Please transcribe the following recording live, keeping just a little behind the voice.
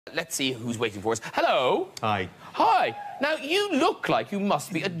Let's see who's waiting for us. Hello. Hi. Hi. Now, you look like you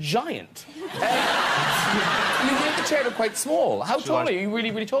must be a giant. You made the chair look quite small. How tall are you? Are you really,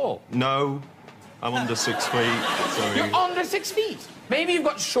 really tall? No, I'm under 6 feet. Sorry. You're under 6 feet? Maybe you've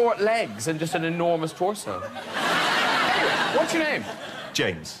got short legs and just an enormous torso. Anyway, what's your name?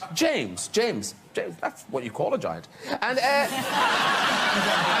 James. James, that's what you call a giant. And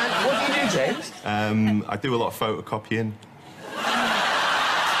what do you do, James? I do a lot of photocopying.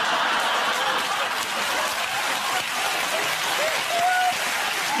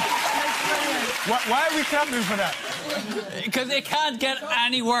 Why are we clapping for that? Because it can't get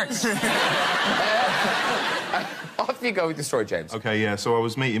any worse. Off you go with the story, James. OK, yeah, so I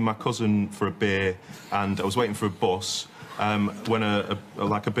was meeting my cousin for a beer, and I was waiting for a bus when a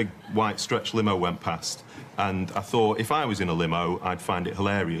big white stretch limo went past. And I thought, if I was in a limo, I'd find it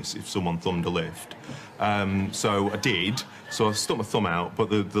hilarious if someone thumbed a lift. So I did. So I stuck my thumb out, but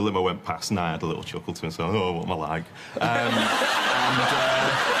the limo went past, and I had a little chuckle to myself. Oh, what am I like?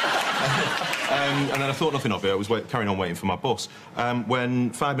 And then I thought nothing of it. I was carrying on waiting for my bus. When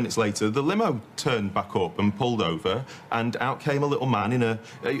 5 minutes later, the limo turned back up and pulled over, and out came a little man in a...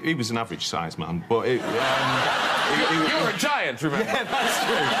 He was an average-sized man, but... You're a giant, remember? Yeah,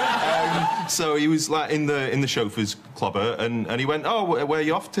 that's true. So he was, like, in the chauffeur's clobber, and he went, oh, where are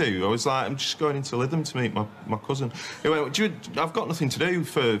you off to? I was like, I'm just going into Lytham to meet my cousin. He went, I've got nothing to do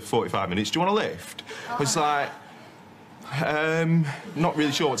for 45 minutes. Do you want a lift? I was like... not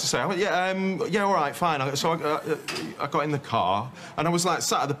really sure what to say. I went, yeah, all right, fine. So I got in the car, and I was, like,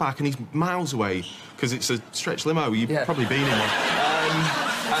 sat at the back, and he's miles away, because it's a stretch limo. You've probably been in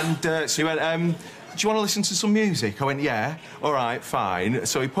one. So he went, do you want to listen to some music? I went, yeah, all right, fine.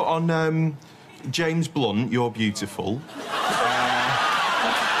 So he put on James Blunt, You're Beautiful.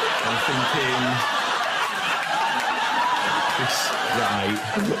 I'm thinking... Right.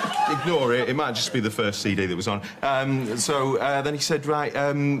 Ignore it. It might just be the first CD that was on. So then he said, right,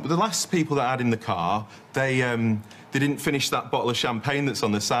 the last people that I had in the car, they didn't finish that bottle of champagne that's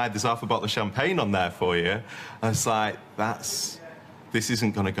on the side. There's half a bottle of champagne on there for you. I was like, this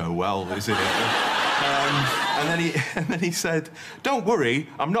isn't going to go well, is it? And then he said, don't worry,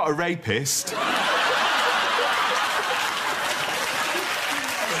 I'm not a rapist.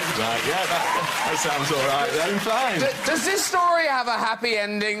 Right, yeah, that sounds all right then, fine. Does this story have a happy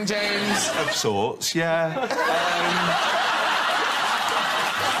ending, James? Of sorts, yeah.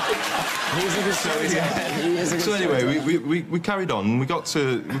 So anyway, we carried on. We got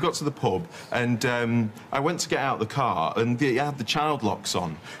to the pub, and I went to get out the car, and it had the child locks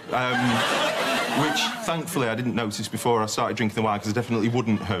on, which thankfully I didn't notice before I started drinking the wine, because I definitely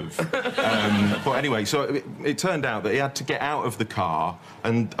wouldn't have. But anyway, so it turned out that he had to get out of the car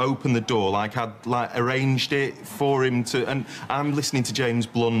and open the door, like I'd arranged it for him to. And I'm listening to James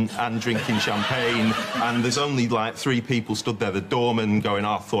Blunt and drinking champagne, and there's only like 3 people stood there. The doorman going,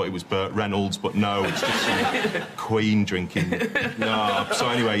 oh, I thought it was Burt Reynolds, but no, it's just some Queen drinking. No. So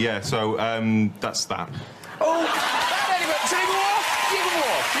anyway, yeah. So that's that. Oh, anyway, so you can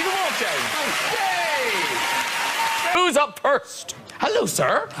walk, James. Yay! Who's up first? Hello,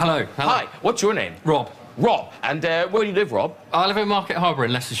 sir. Hello. Hi. What's your name? Rob. Rob. And where do you live, Rob? I live in Market Harbour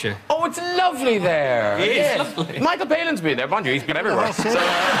in Leicestershire. Oh, it's lovely there. It is lovely. Michael Palin's been there. Mind you, he's been everywhere. It's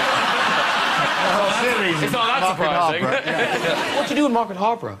not that surprising. What do you do in Market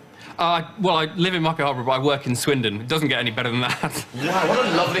Harbour? Well, I live in Market Harbour, but I work in Swindon. It doesn't get any better than that. Wow, what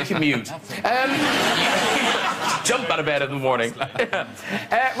a lovely commute. Jump out of bed in the morning.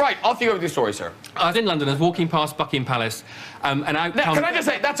 Right, off you go with your story, sir. I was in London, I was walking past Buckingham Palace, and out now, can I just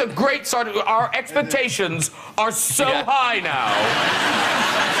say, that's a great start. Our expectations are so high now.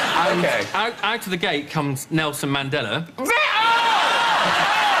 Okay. Out of the gate comes Nelson Mandela.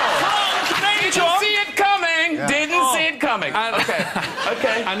 Didn't see it coming. Yeah. Didn't see it coming.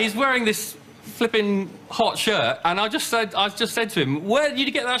 Okay. And he's wearing this flipping hot shirt, and I just said to him, where did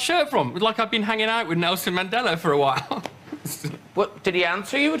you get that shirt from? Like I've been hanging out with Nelson Mandela for a while. What, did he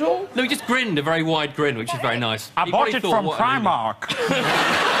answer you at all? No, he just grinned, a very wide grin, which is very nice. I bought it from Primark.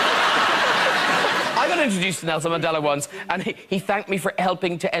 I got introduced to Nelson Mandela once, and he thanked me for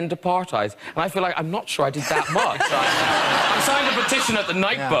helping to end apartheid. And I feel like I'm not sure I did that much. I signed a petition at the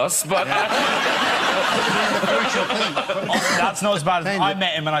night bus, but... That's not as bad as... I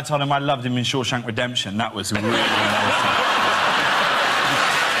met him and I told him I loved him in Shawshank Redemption. That was really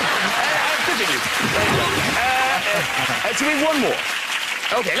Should we have one more?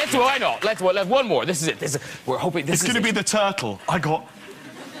 OK, let's do it. Why not? Let's have one more. This is it. We're hoping this is going to be the turtle. I got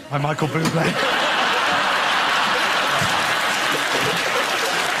my Michael Bublé.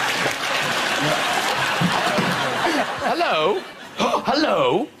 Hello?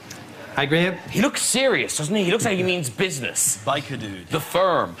 Hello. Hi, Graham. He looks serious, doesn't he? He looks like he means business. Biker dude. The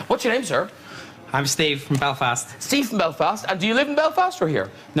firm. What's your name, sir? I'm Steve from Belfast. Steve from Belfast. And do you live in Belfast or here?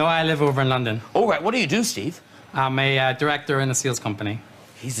 No, I live over in London. All right. What do you do, Steve? I'm a director in a sales company.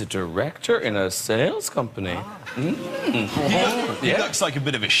 He's a director in a sales company. He looks like a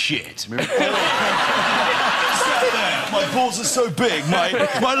bit of a shit. My balls are so big,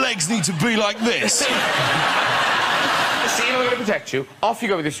 my legs need to be like this. Steve, I'm going to protect you. Off you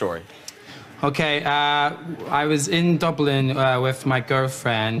go with your story. Okay, I was in Dublin with my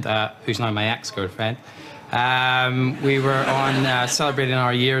girlfriend, who's now my ex-girlfriend. We were on celebrating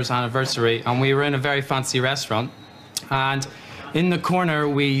our year's anniversary, and we were in a very fancy restaurant. And in the corner,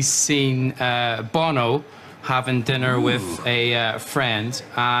 we seen Bono having dinner with a friend.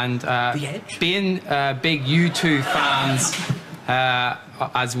 And being big U2 fans,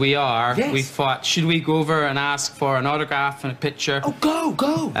 as we are, we thought, should we go over and ask for an autograph and a picture? Oh,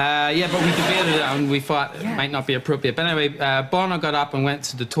 go! Yeah, but we debated it and we thought it might not be appropriate. But anyway, Bono got up and went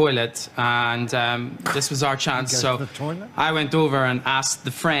to the toilet, and this was our chance. So I went over and asked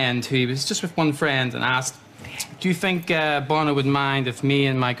the friend, who was just with one friend, and asked, do you think Bono would mind if me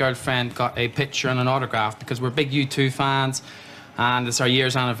and my girlfriend got a picture and an autograph? Because we're big U2 fans, and it's our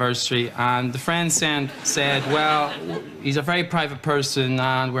year's anniversary. And the friend said, well, he's a very private person,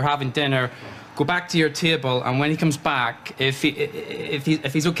 and we're having dinner. Go back to your table, and when he comes back, if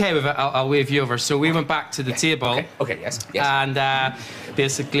he's okay with it, I'll wave you over. So we went back to the table. Okay, yes. And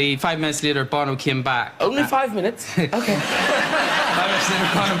basically, 5 minutes later, Bono came back. Only 5 minutes? Okay. 5 minutes later,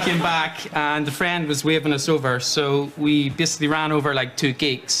 Bono came back, and the friend was waving us over. So we basically ran over like two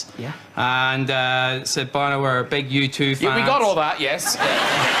geeks. Yeah. And said, Bono, we're big U2 fans. Yeah, we got all that, yes.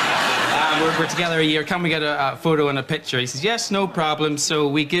 We're together a year. Can we get a photo and a picture? He says, yes, no problem.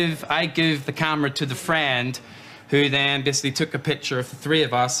 So I give the camera to the friend, who then basically took a picture of the three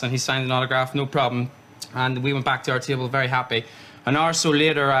of us, and he signed an autograph, no problem. And we went back to our table very happy. An hour or so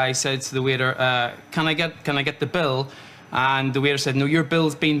later, I said to the waiter, can I get the bill? And the waiter said, no, your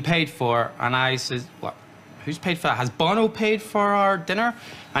bill's been paid for. And I said, what? Who's paid for that? Has Bono paid for our dinner?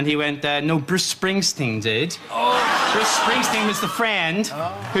 And he went, no, Bruce Springsteen did. Oh. Bruce Springsteen was the friend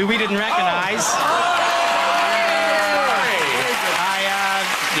who we didn't recognise.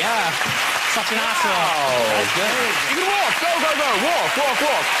 Yeah, such an asshole. That's good. You can walk, go. Walk.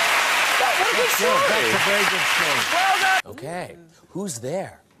 What a good story. That's a very good story. Well done. Okay, who's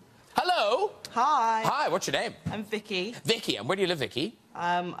there? Hello. Hi. Hi, what's your name? I'm Vicky. Vicky, and where do you live, Vicky?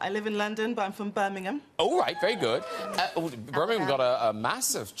 I live in London, but I'm from Birmingham. Oh, right, very good. Birmingham got a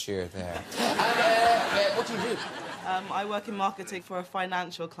massive cheer there. What do you do? I work in marketing for a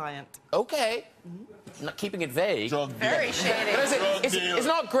financial client. Okay. Not keeping it vague. Very shady. It's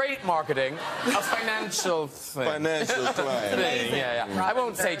not great marketing. A financial thing. Financial client. Thing. Yeah. I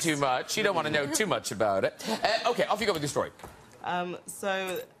won't say too much. You don't want to know too much about it. Okay, off you go with your story.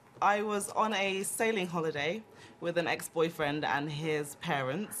 So I was on a sailing holiday with an ex-boyfriend and his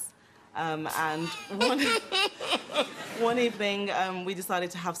parents. And one evening, we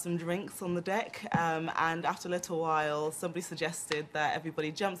decided to have some drinks on the deck. And after a little while, somebody suggested that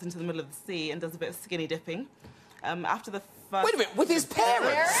everybody jumps into the middle of the sea and does a bit of skinny dipping. After the first... Wait a minute, with his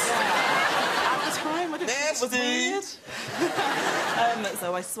parents? At the time, I didn't think it was weird.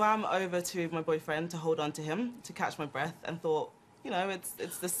 So I swam over to my boyfriend to hold on to him, to catch my breath, and thought, you know,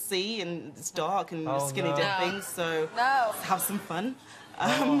 it's the sea and it's dark and skinny dipping, so let's have some fun.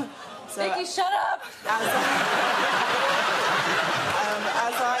 Vicky, shut up!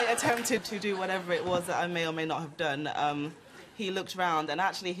 As I attempted to do whatever it was that I may or may not have done, he looked round, and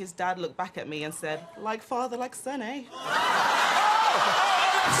actually his dad looked back at me and said, like father, like son, eh?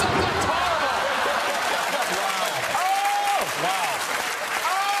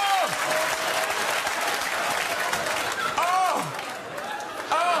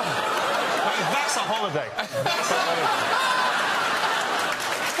 That's a holiday.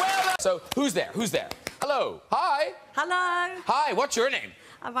 So, who's there? Hello. Hi. Hello. Hi, what's your name?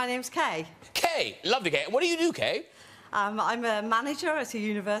 My name's Kay. Kay. Lovely, Kay. What do you do, Kay? I'm a manager at a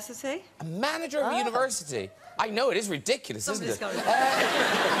university. A manager of a university? I know, it is ridiculous, isn't it?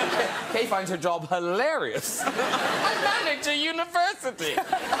 Kay finds her job hilarious. I manage a university.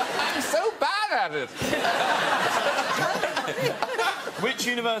 I'm so bad at it. Which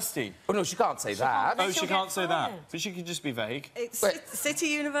university? Oh, no, she can't say that. Oh, she can't say that. So she could just be vague. It's City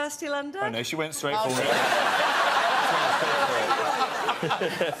University, London. Oh, no, she went straight for it.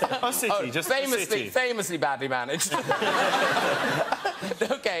 City, just famously, City. famously badly managed.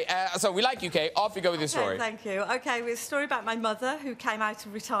 OK, so we like UK. Off you go with your story. Thank you. OK, with a story about my mother who came out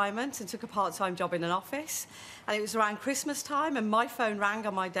of retirement and took a part-time job in an office. And it was around Christmas time, and my phone rang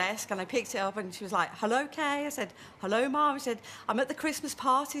on my desk, and I picked it up, and she was like, "Hello, Kay." I said, "Hello, Mum." I said, "I'm at the Christmas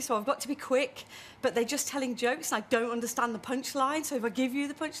party, so I've got to be quick, but they're just telling jokes, and I don't understand the punchline, so if I give you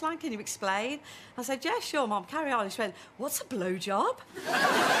the punchline, can you explain?" I said, "Yeah, sure, Mum, carry on." And she went, "What's a blowjob?"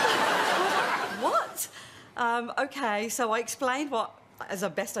 What? OK, so I explained what, as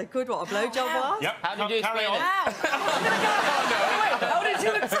best I could, what a blowjob was. Yep. How did you explain it? How did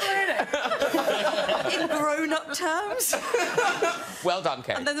you explain it? In grown-up terms. Well done,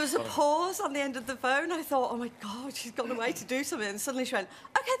 Kay. And then there was a pause on the end of the phone. I thought, oh, my God, she's gone away to do something. And suddenly she went,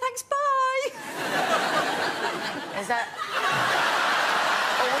 OK, thanks, bye. Is that...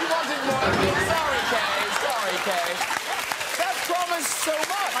 Oh, we wanted more. Sorry, Kay. Sorry, Kay. That promised so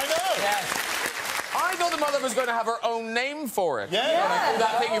much. I know. Yes. I thought the mother was going to have her own name for it. Yeah.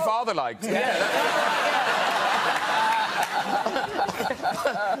 That thing your father liked.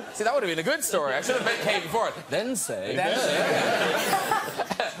 See, that would have been a good story. I should have met Kay before it. Then say.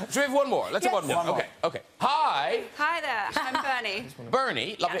 Should we have one more? Let's have one more. OK, OK. Hi. Hi there, I'm Bernie.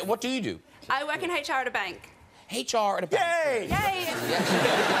 Bernie, lovely. Yes. What do you do? I work in HR at a bank. HR at a bank. Yay!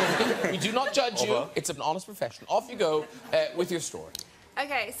 Yay! We do not judge you. It's an honest profession. Off you go with your story.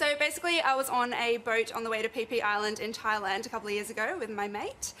 Okay, so basically I was on a boat on the way to Phi Phi Island in Thailand a couple of years ago with my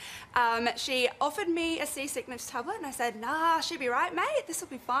mate. She offered me a seasickness tablet and I said, "Nah, she'll be right, mate, this will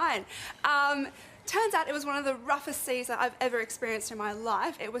be fine." Turns out it was one of the roughest seas that I've ever experienced in my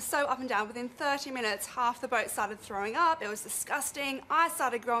life. It was so up and down. Within 30 minutes, half the boat started throwing up. It was disgusting. I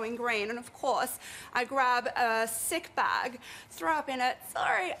started growing green. And of course, I grab a sick bag, throw up in it,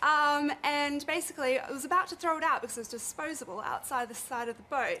 sorry, and basically I was about to throw it out because it was disposable outside the side of the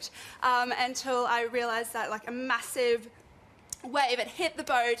boat until I realized that like a massive wave had hit the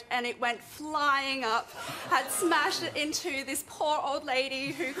boat and it went flying up, had smashed it into this poor old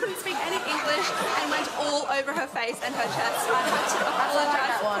lady who couldn't speak any English and went all over her face and her chest. I had to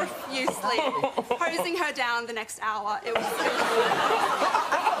apologise profusely, hosing her down the next hour. It was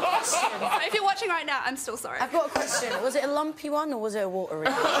so if you're watching right now, I'm still sorry. I've got a question. Was it a lumpy one or was it a watery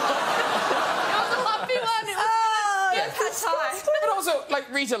one? It was a lumpy one. It was yes, but also, like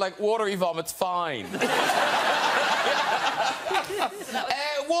Rita, like watery vomit's fine.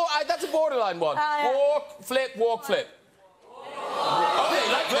 That's a borderline one. Yeah. Walk, flip, walk, flip.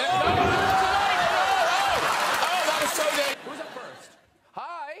 Okay, like that. Oh, that was so good. Who's up first?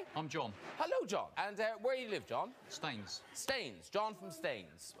 Hi. I'm John. Hello, John. And where do you live, John? Staines. Staines. John from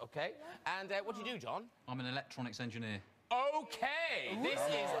Staines. Okay. And what do you do, John? I'm an electronics engineer. Okay, this is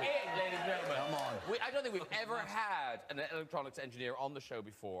it, ladies and gentlemen. Come on. I don't think we've ever had an electronics engineer on the show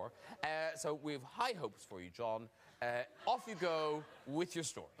before, so we have high hopes for you, John. Off you go with your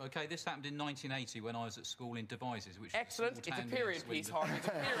story. OK, this happened in 1980 when I was at school in Devizes, which excellent. It's a period piece, Harvey. It's a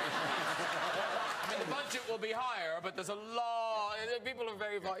period piece. I mean, the budget will be higher, but there's a lot. People are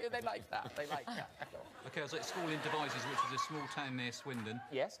very. They like that. They like that. OK, I was at school in Devizes, which is a small town near Swindon.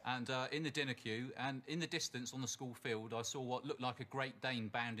 Yes. And in the dinner queue, and in the distance on the school field, I saw what looked like a Great Dane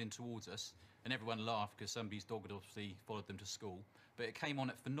bounding towards us, and everyone laughed because somebody's dog had obviously followed them to school. But it came on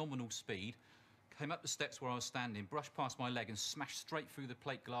at phenomenal speed. Came up the steps where I was standing, brushed past my leg and smashed straight through the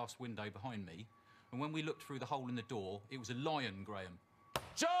plate glass window behind me. And when we looked through the hole in the door, it was a lion, Graham.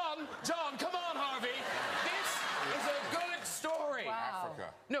 John, come on, Harvey. This is a good story. Wow.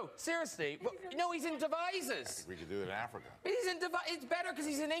 Africa. No, seriously. No, he's in Devizes. We could do it in Africa. He's in It's better because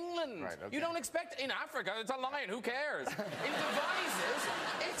he's in England. Right, okay. You don't expect... In Africa, it's a lion. Who cares? In Devizes,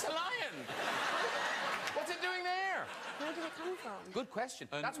 it's a lion. What's it doing there? Where did it come from? Good question.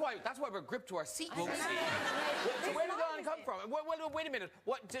 That's why we're gripped to our seats. So where did the lion come from? Wait a minute.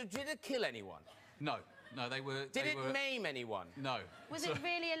 Did it kill anyone? No, they were... Did it maim anyone? No. Was it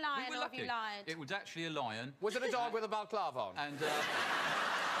really a lion, or have you lied? It was actually a lion. Was it a dog with a balaclava on? And the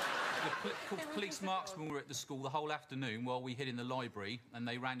police marksmen were at the school the whole afternoon while we hid in the library, and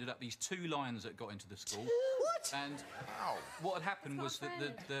they rounded up these 2 lions that got into the school. What? And what had happened was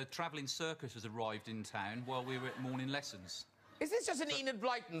that the travelling circus has arrived in town while we were at morning lessons. Is this just an Enid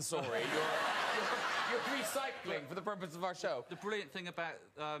Blyton story? You're recycling for the purpose of our show. The brilliant thing about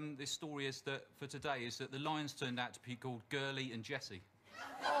this story is that, for today, is that the lions turned out to be called Girly and Jessie.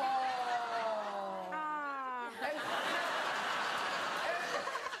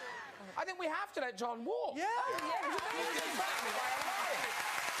 I think we have to let John walk. Yeah.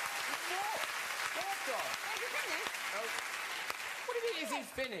 What do you mean, is he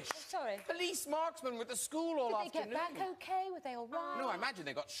finished? Sorry. Police marksmen with the school all afternoon. Did they get back OK? Were they all right? No, I imagine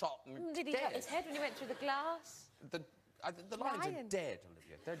they got shot and Did he dead. hurt his head when he went through the glass? The lions are dead,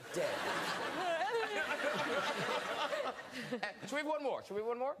 Olivia. They're dead. Should we have one more? Should we have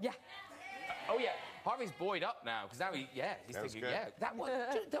one more? Yeah. Oh, yeah. Harvey's buoyed up now, because now he's thinking, good. yeah, that was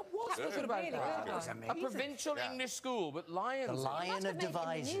good about really that. good. That was a provincial English school, but lions. The Lion of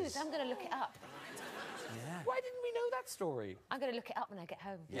Devices. I'm going to look it up. Why didn't we know that story? I'm going to look it up when I get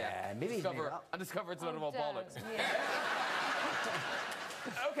home. Yeah, maybe discover it's a lot of all bollocks. Yeah.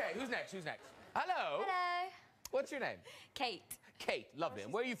 Okay, who's next? Who's next? Hello. Hello. What's your name? Kate. Kate, lovely.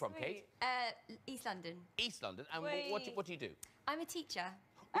 And where are you from, Kate? East London. East London. And what do you do? I'm a teacher.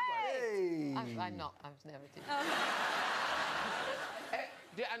 Hey! I'm not. I was never teaching.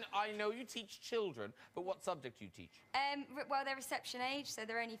 And I know you teach children, but what subject do you teach? Well, they're reception age, so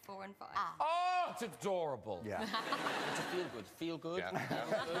they're only 4 and 5. Oh, it's adorable. Yeah. It's a feel-good. Feel-good. Yeah.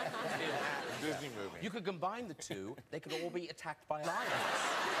 Disney movie. You could combine the two. They could all be attacked by lions.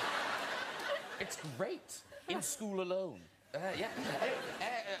 It's great. In school alone. Yeah.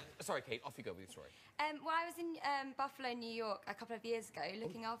 Sorry, Kate, off you go with your story. Well, I was in Buffalo, New York a couple of years ago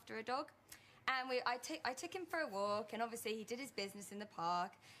looking after a dog. And I took him for a walk, and obviously he did his business in the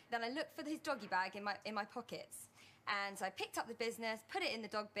park. Then I looked for his doggy bag in my pockets. And so I picked up the business, put it in the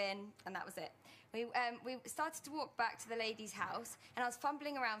dog bin, and that was it. We started to walk back to the lady's house, and I was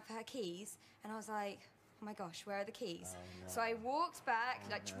fumbling around for her keys, and I was like, oh my gosh, where are the keys? Oh, no. So I walked back,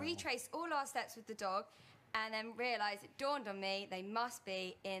 retraced all our steps with the dog, and then realised, it dawned on me, they must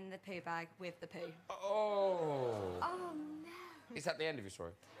be in the poo bag with the poo. Oh. Oh, no. Is that the end of your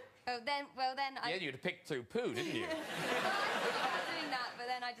story? Oh, then I... Yeah, you'd have picked through poo, didn't you? Well, I thought about doing that, but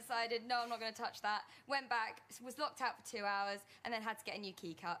then I decided, no, I'm not going to touch that. Went back, was locked out for 2 hours, and then had to get a new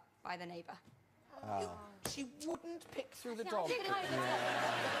key cut by the neighbour. She wouldn't pick through the dog.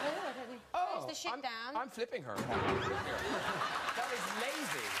 Where's the shit down? I'm flipping her. That is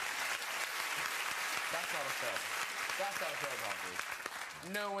lazy. That's not a film. That's not a film, Harvey.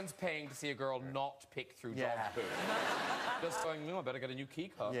 No one's paying to see a girl not pick through dog poo. Just going, no, I better get a new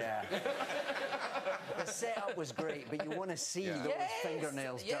key cut. Yeah. The setup was great, but you want to see those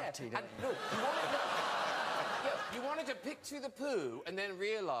fingernails dirty, don't you? You wanted to pick through the poo and then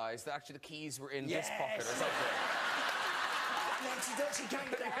realise that actually the keys were in this pocket or something. She can't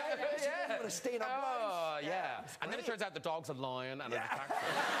get out. She doesn't want to stay in her place. Oh, yeah. And then it turns out the dog's a lion and it attacked her.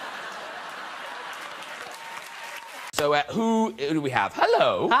 So, who do we have?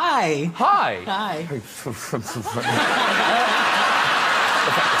 Hello. Hi. Hi. Hi.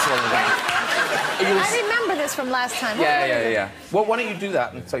 I remember this from last time. Yeah. Well, why don't you do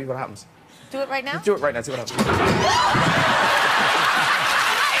that and tell you what happens? Do it right now? Do it right now, see what happens. I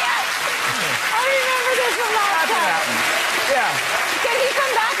remember this from last time. Yeah. Can he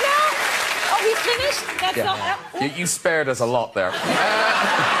come back now? Oh, he's finished? That's not... You spared us a lot there.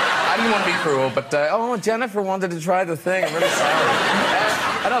 I didn't want to be cruel, but, oh, Jennifer wanted to try the thing. I'm really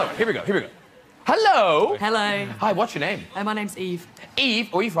sorry. Another one. Here we go. Hello. Hello. Hi, what's your name? My name's Eve. Eve?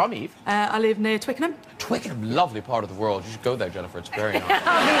 Where are you from, Eve? I live near Twickenham. Twickenham, lovely part of the world. You should go there, Jennifer. It's very nice.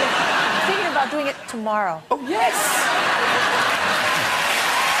 I'm thinking about doing it tomorrow. Oh, yes!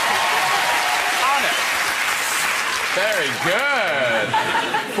 On it. Very good.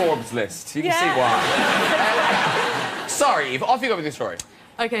 Forbes list. You can see why. Sorry, Eve. Off you go with your story.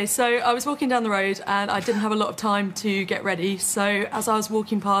 OK, so I was walking down the road and I didn't have a lot of time to get ready. So as I was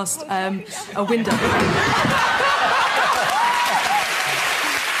walking past a window...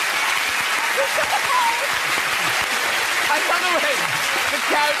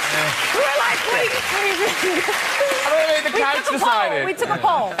 The couch decided. We took a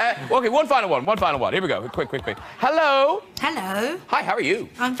poll. OK, one final one. Here we go. Quick. Hello. Hello. Hi, how are you?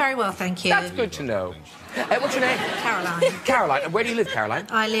 I'm very well, thank you. That's good to know. What's your name? Caroline. Caroline. And where do you live, Caroline?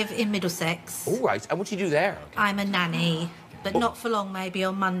 I live in Middlesex. All right. And what do you do there? I'm a nanny, but not for long, maybe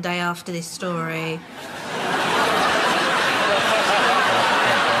on Monday after this story.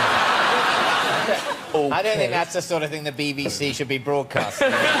 Okay. I don't think that's the sort of thing the BBC should be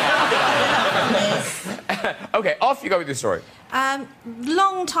broadcasting. OK, off you go with your story.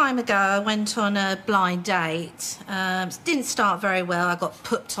 Long time ago, I went on a blind date. Didn't start very well. I got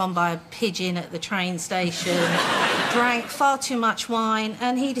put on by a pigeon at the train station, drank far too much wine,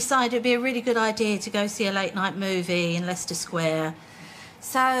 and he decided it'd be a really good idea to go see a late-night movie in Leicester Square.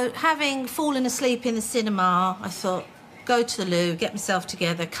 So, having fallen asleep in the cinema, I thought, go to the loo, get myself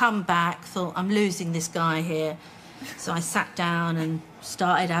together, come back, thought, I'm losing this guy here. So I sat down and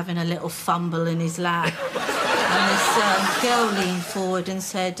started having a little fumble in his lap. And this girl leaned forward and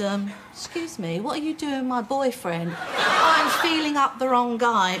said, excuse me, what are you doing with my boyfriend? I'm feeling up the wrong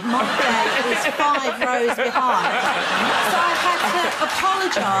guy. My gate is 5 rows behind. So I had to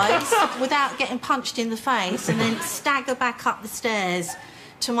apologise without getting punched in the face and then stagger back up the stairs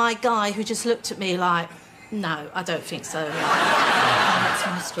to my guy who just looked at me like, no, I don't think so. And that's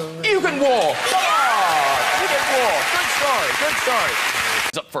my story. You can walk! You can walk! Good story, good story.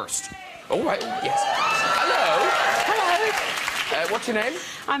 Who's up first? All right, yes. Hello. Hello. What's your name?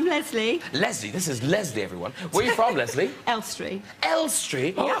 I'm Leslie. Leslie, this is Leslie, everyone. Where are you from, Leslie? Elstree.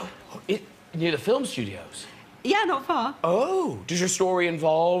 Elstree? Yeah. Near the film studios? Yeah, not far. Oh, does your story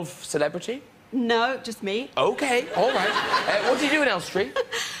involve celebrity? No, just me. OK, all right. What do you do in Elstree?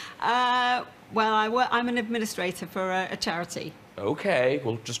 Well, I'm an administrator for a charity. OK,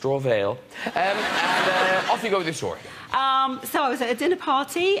 we'll just draw a veil. And off you go with your story. So I was at a dinner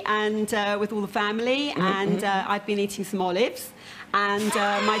party and with all the family, and I'd been eating some olives, and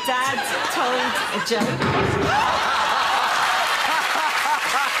my dad told a joke.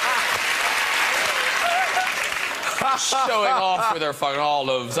 Showing off with her fucking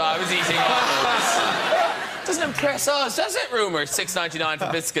olives. I was eating olives. Doesn't impress us, does it, Rumour? $6.99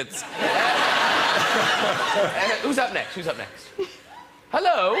 for biscuits. Who's up next? Who's up next?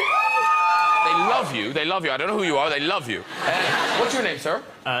 Hello? They love you. They love you. I don't know who you are. They love you. What's your name, sir?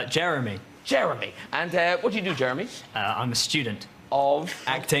 Jeremy. Jeremy. And what do you do, Jeremy? I'm a student. Of?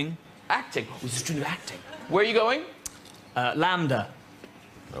 Acting. Acting? Oh, he's a student of acting. Where are you going? Lambda.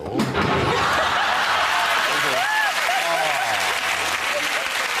 Oh.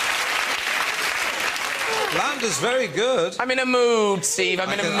 Lambda's very good. I'm in a mood, Steve. I'm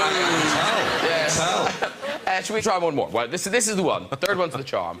in a mood. I can tell. Should we try one more? Well, this is the one. The third one's the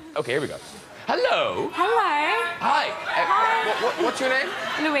charm. OK, here we go. Hello. Hello. Hi. Hi. What's your name?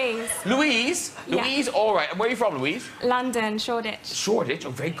 Louise. Louise? Yeah. Louise, all right. And where are you from, Louise? London, Shoreditch. Shoreditch?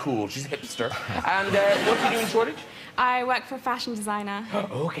 Oh, very cool. She's a hipster. And what do you do in Shoreditch? I work for a fashion designer.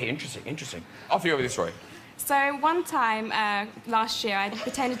 OK, interesting, interesting. Off you go with your story. So one time last year, I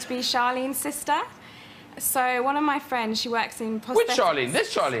pretended to be Charlene's sister. So one of my friends, she works in prosthetics. Which Charlene?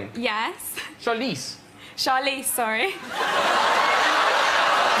 This Charlene? Yes. Charlize. Charlize, sorry.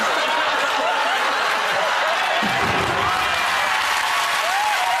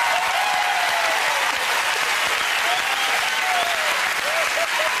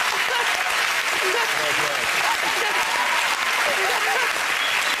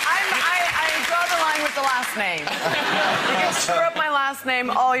 I draw the line with the last name. You can screw up my last name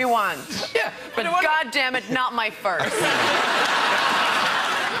all you want. Yeah, but God damn it, not my first.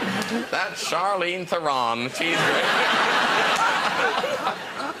 That's Charlene Theron. She's great.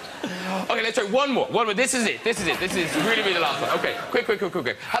 OK, let's try one more. One more. This is it. This is really the last one. OK, quick.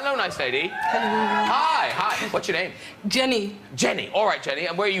 Hello, nice lady. Hello. Hi. What's your name? Jenny. Jenny. All right, Jenny.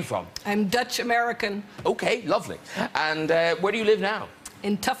 And where are you from? I'm Dutch-American. OK, lovely. And where do you live now?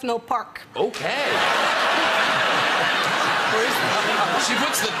 In Tufnell Park. OK. She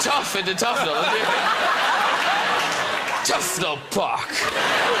puts the tough into Tufnell. Tufnell Park.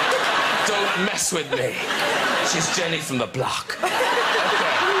 Don't mess with me. She's Jenny from the block.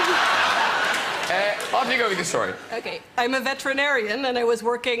 Off you go with the story. OK. I'm a veterinarian, and I was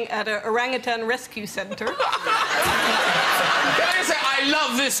working at an orangutan rescue centre. Can I just say, I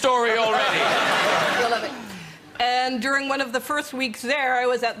love this story already. I love it. And during one of the first weeks there, I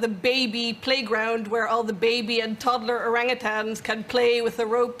was at the baby playground where all the baby and toddler orangutans can play with the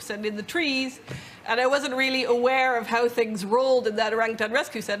ropes and in the trees. And I wasn't really aware of how things rolled in that orangutan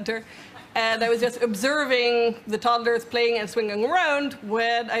rescue center. And I was just observing the toddlers playing and swinging around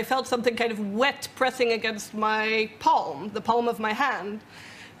when I felt something kind of wet pressing against my palm, the palm of my hand.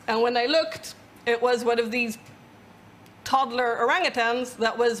 And when I looked, it was one of these toddler orangutans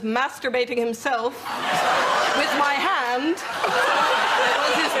that was masturbating himself with my hand.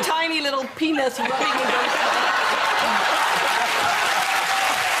 It was his tiny little penis rubbing against it.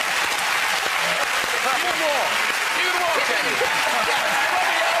 You can walk, Jenny.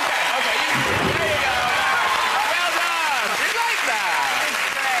 Okay, there you go. Well done. We like that.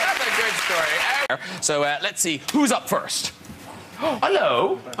 That's a good story. So let's see who's up first.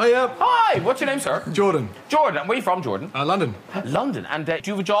 Hello. Hiya. Hi. What's your name, sir? Jordan. Jordan. Where are you from, Jordan? London. London. And do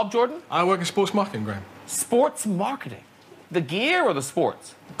you have a job, Jordan? I work in sports marketing, Graham. Sports marketing? The gear or the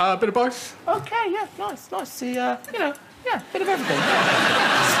sports? A bit of both. Okay, yeah, nice. See, bit of everything.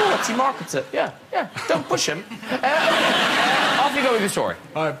 Sports, he markets it. Yeah. Don't push him. Off you go with your story.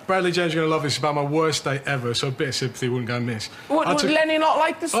 All right, Bradley James, you're going to love this. It's about my worst day ever, so a bit of sympathy wouldn't go amiss. Would Lenny not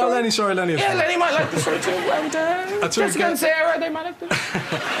like the story? Oh, Lenny, sorry, Lenny. Yeah, Lenny might like the story too. And Jessica and Sarah, they might like the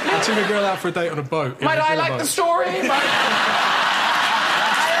I took a girl out for a date on a boat. Might I like the story? People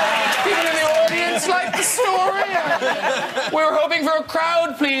in the audience like the story. We were hoping for a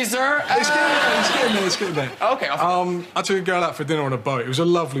crowd pleaser. It's getting there. Okay. I took a girl out for dinner on a boat. It was a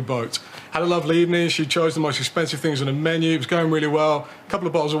lovely boat. Had a lovely evening. She chose the most expensive things on the menu. It was going really well. A couple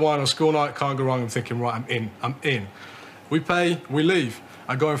of bottles of wine on school night. Can't go wrong. I'm thinking, right, I'm in. We pay, we leave.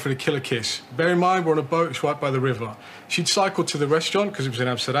 I go in for the killer kiss. Bear in mind, we're on a boat. It's right by the river. She'd cycled to the restaurant because it was in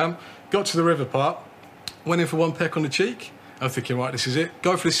Amsterdam. Got to the river part. Went in for one peck on the cheek. I'm thinking, right, this is it.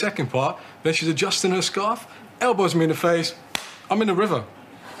 Go for the second part. Then she's adjusting her scarf. Elbows me in the face. I'm in the river.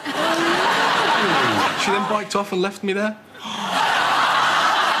 She then biked off and left me there.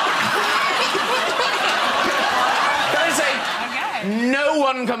 No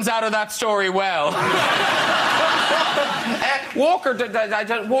one comes out of that story well. Walker to.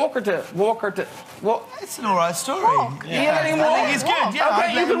 It's an all right story. Walk. Yeah. You letting him walk? I think it's good. Yeah.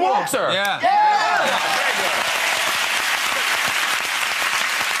 Okay, you can walk, sir. Yeah. Very good.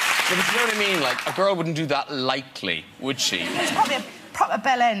 Yeah, but you know what I mean? Like, a girl wouldn't do that lightly, would she? It's probably a proper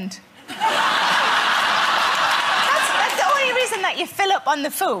bell end. That's the only reason that you fill up on the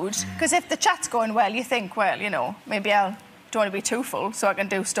food, because if the chat's going well, you think, well, you know, maybe I don't want to be too full so I can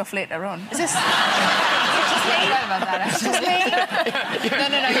do stuff later on. Is this... You're right about that, actually. Just me?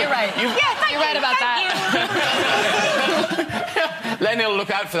 No, you're right. You're right about that. Lenny will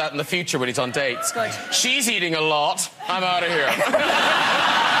look out for that in the future when he's on dates. Good. She's eating a lot. I'm out of here.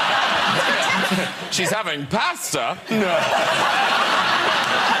 She's having pasta. No.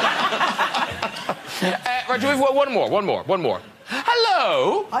 Right, do we have one more.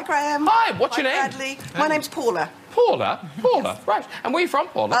 Hello. Hi, Graham. Hi, what's your name? Bradley. My name's Paula. Paula, right. And where are you from,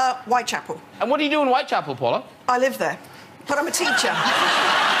 Paula? Whitechapel. And what do you do in Whitechapel, Paula? I live there, but I'm a teacher.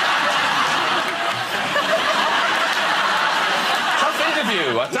 Tough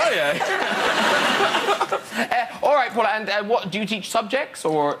interview, I tell you. All right, Paula, and what, do you teach subjects,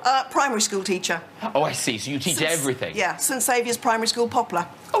 or...? Primary school teacher. Oh, I see, so you teach everything. Yeah, St Saviour's Primary School, Poplar.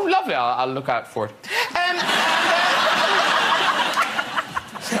 Oh, lovely, I'll look out for it.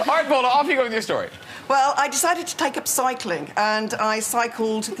 All right, Paula, off you go with your story. Well, I decided to take up cycling, and I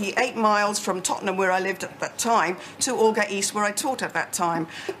cycled the 8 miles from Tottenham, where I lived at that time, to Aldgate East, where I taught at that time.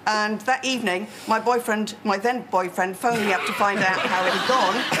 And that evening, my then boyfriend, phoned me up to find out how it had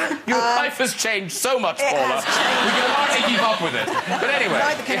gone. Your life has changed so much, Paula. We can hardly keep up with it. But anyway.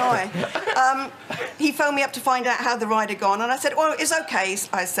 Neither can I. He phoned me up to find out how the ride had gone, and I said, well, it's OK,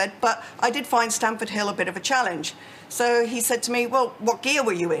 I said, but I did find Stamford Hill a bit of a challenge. So he said to me, well, what gear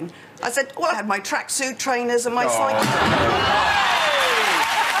were you in? I said, well, I had my tracksuit, trainers and my cycle.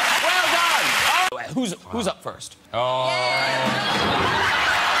 Well done! Who's up first? Oh.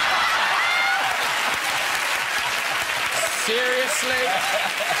 Seriously?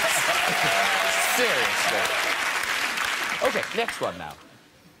 Seriously. OK, next one now.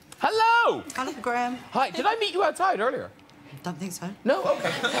 Hello! Hello, Graham. Hi, did I meet you outside earlier? Don't think so. No?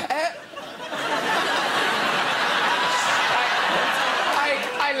 OK.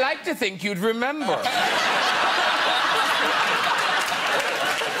 I like to think you'd remember.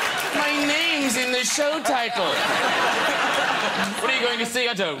 My name's in the show title. What are you going to see?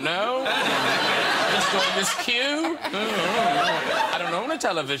 I don't know. Just on this cue? I don't own a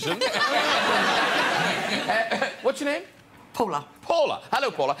television. What's your name? Paula. Paula.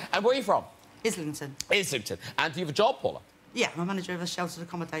 Hello, Paula. And where are you from? Islington. Islington. And do you have a job, Paula? Yeah, I'm a manager of a sheltered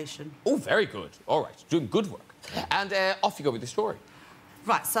accommodation. Oh, very good. All right. Doing good work. And off you go with the story.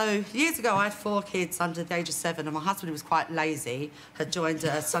 Right, so years ago I had 4 kids under the age of 7, and my husband, who was quite lazy, had joined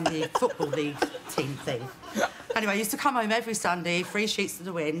a Sunday football league team thing. Anyway, I used to come home every Sunday, 3 sheets to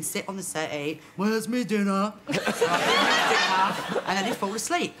the wind, sit on the settee, where's me dinner? So I'd give him dinner, and then he'd fall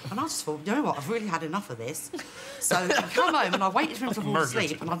asleep. And I just thought, you know what, I've really had enough of this. So I'd come home and I waited for him to fall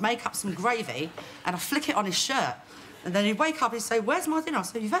asleep, and I'd make up some gravy, and I'd flick it on his shirt. And then he'd wake up and he'd say, where's my dinner? I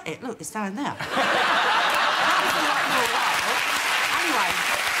said, you've had it, look, it's down there. Anyway,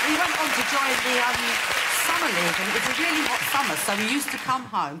 we went on to join the summer league, and it was a really hot summer, so he used to come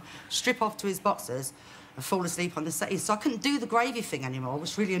home, strip off to his boxers, and fall asleep on the settee. So I couldn't do the gravy thing anymore,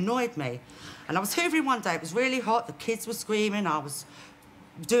 which really annoyed me. And I was hoovering one day, it was really hot, the kids were screaming, I was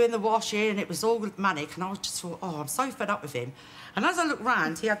doing the washing, and it was all manic, and I was just thought, oh, I'm so fed up with him. And as I looked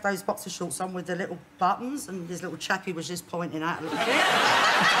round, he had those boxer shorts on with the little buttons, and his little chappie was just pointing out a little bit.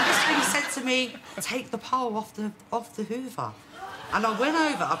 And this thing said to me, take the pole off the hoover. And I went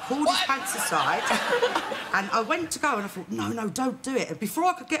over, I pulled his pants aside, and I went to go, and I thought, no, no, don't do it. And before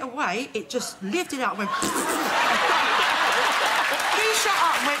I could get away, it just lifted out and went... He shut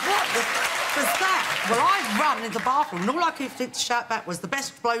up and went, what the... was that. Well, I'd run in the bathroom, and all I could think to shout back was the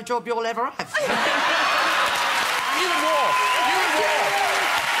best blowjob you'll ever have. You and War.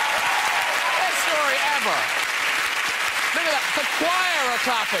 Best story ever. Look at that. The choir are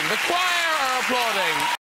clapping. The choir are applauding.